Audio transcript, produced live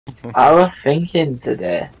I was thinking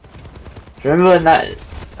today. Do you remember when that?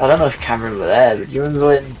 I don't know if Cameron were there, but do you remember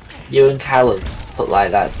when you and Callum put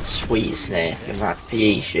like that sweet snake in that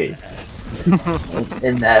PE shoe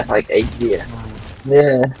in there for like a year?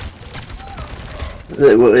 Yeah,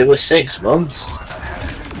 it was 6 months,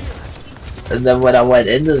 and then when I went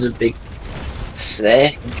in, there was a big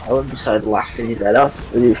snake, and Callum just started laughing his head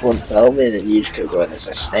off. And he just wouldn't tell me, and then you just kept going, "There's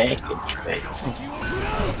a snake in me."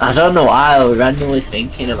 I don't know why I was randomly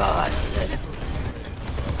thinking about that today.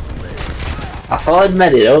 I thought I'd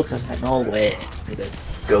made it up because I was like, no way, with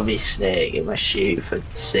a gummy snake in my shoe for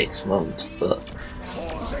 6 months, but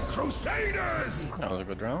That was a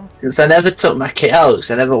good round. because I never took my kit out, because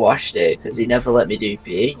I never washed it, because he never let me do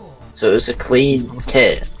PE, so it was a clean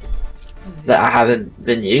kit that I haven't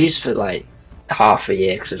been used for like half a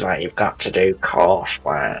year, because it's like you've got to do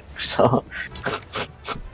coursework, so